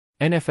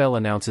NFL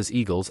announces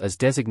Eagles as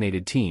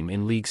designated team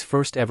in league's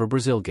first-ever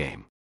Brazil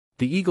game.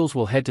 The Eagles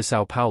will head to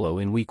São Paulo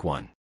in Week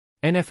 1.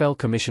 NFL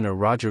Commissioner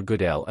Roger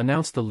Goodell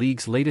announced the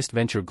league's latest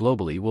venture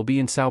globally will be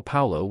in São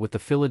Paulo, with the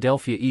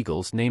Philadelphia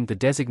Eagles named the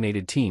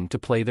designated team to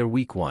play their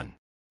Week 1.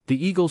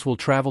 The Eagles will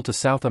travel to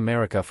South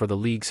America for the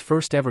league's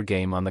first-ever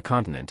game on the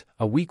continent,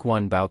 a Week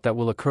 1 bout that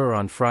will occur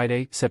on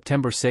Friday,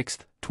 September 6,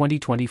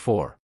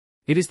 2024.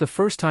 It is the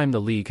first time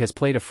the league has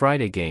played a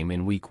Friday game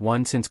in Week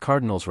 1 since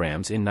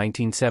Cardinals-Rams in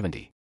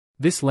 1970.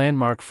 This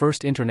landmark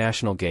first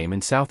international game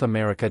in South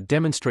America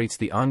demonstrates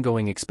the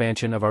ongoing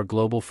expansion of our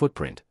global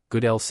footprint,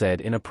 Goodell said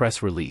in a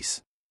press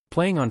release.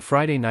 Playing on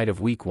Friday night of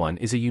Week 1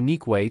 is a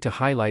unique way to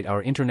highlight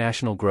our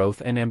international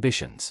growth and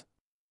ambitions.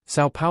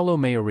 São Paulo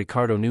Mayor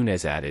Ricardo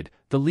Nunes added,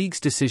 "The league's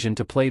decision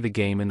to play the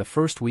game in the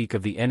first week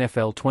of the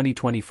NFL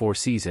 2024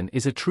 season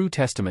is a true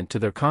testament to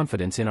their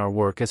confidence in our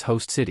work as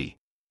host city.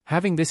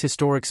 Having this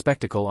historic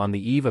spectacle on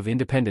the eve of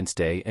Independence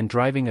Day and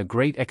driving a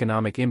great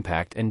economic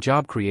impact and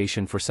job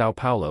creation for São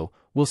Paulo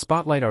will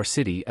spotlight our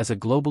city as a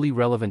globally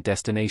relevant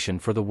destination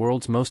for the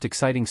world's most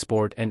exciting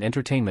sport and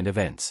entertainment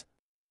events."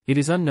 It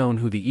is unknown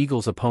who the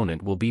Eagles'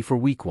 opponent will be for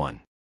Week 1.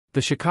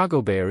 The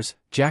Chicago Bears,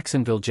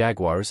 Jacksonville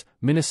Jaguars,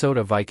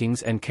 Minnesota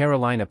Vikings and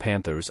Carolina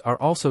Panthers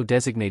are also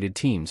designated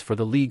teams for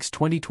the league's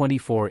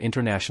 2024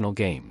 international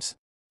games.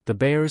 The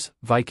Bears,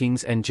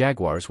 Vikings and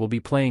Jaguars will be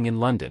playing in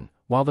London,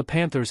 while the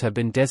Panthers have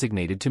been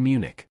designated to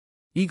Munich.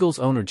 Eagles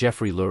owner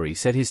Jeffrey Lurie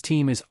said his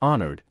team is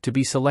honored to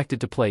be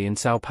selected to play in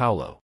São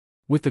Paulo.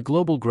 "With the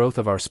global growth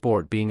of our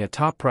sport being a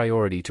top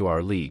priority to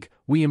our league,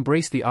 we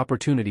embrace the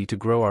opportunity to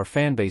grow our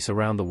fan base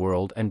around the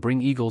world and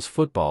bring Eagles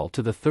football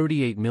to the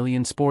 38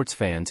 million sports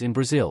fans in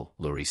Brazil,"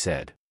 Lurie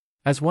said.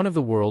 As one of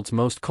the world's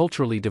most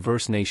culturally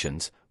diverse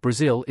nations,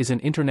 Brazil is an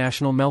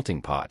international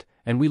melting pot,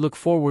 and we look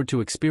forward to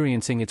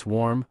experiencing its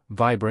warm,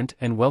 vibrant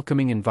and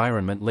welcoming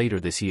environment later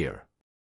this year.